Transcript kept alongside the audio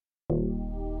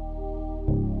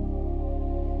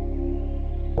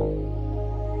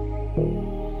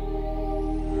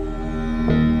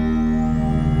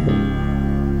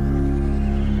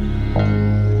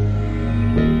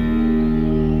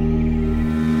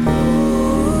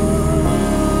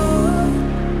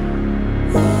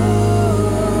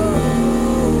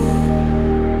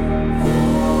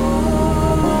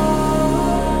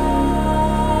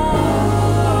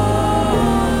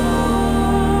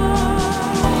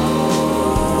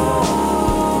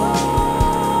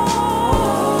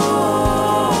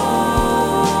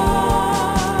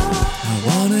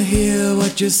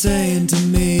saying to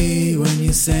me when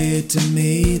you say it to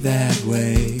me that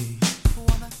way?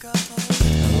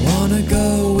 I wanna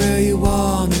go where you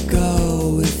wanna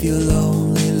go if you'll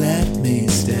only let me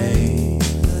stay.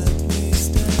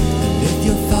 And if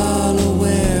you'll follow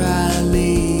where I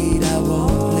lead, I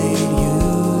won't lead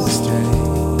you astray.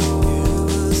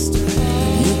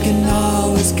 And you can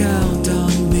always count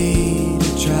on me to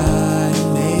try to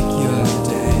make your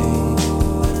day.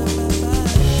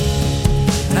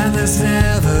 And it's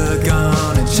never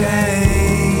gonna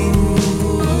change.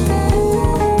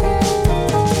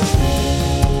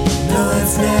 No,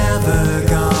 it's never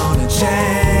gonna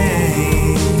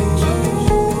change.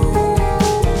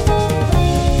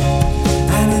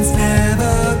 And it's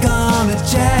never gonna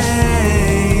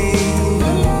change.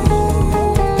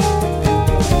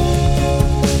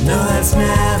 No, that's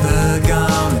never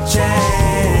gonna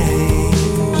change.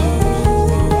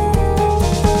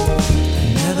 I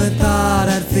never thought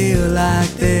I'd feel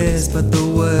like this, but the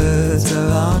words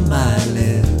are on my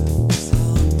lips.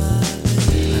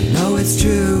 I know it's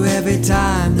true every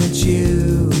time that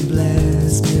you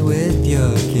bless me with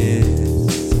your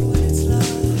kiss.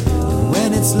 And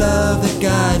when it's love that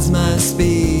guides my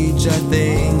speech, I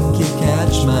think you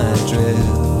catch my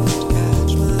drift.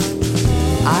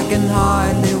 I can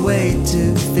hardly wait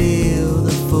to feel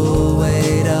the full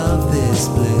weight of this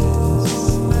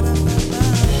bliss.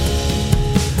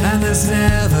 And it's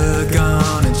never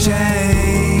gonna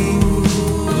change.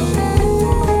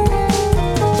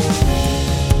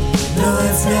 No,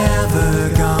 it's never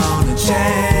gonna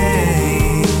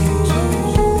change.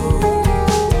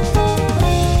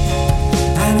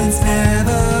 And it's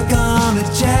never gonna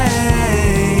change.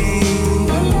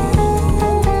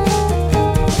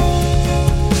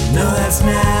 No, that's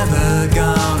never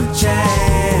gonna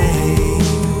change.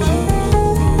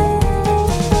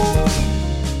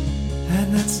 And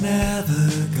that's never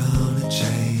gonna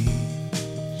change.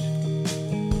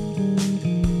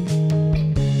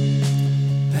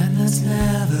 And that's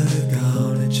never gonna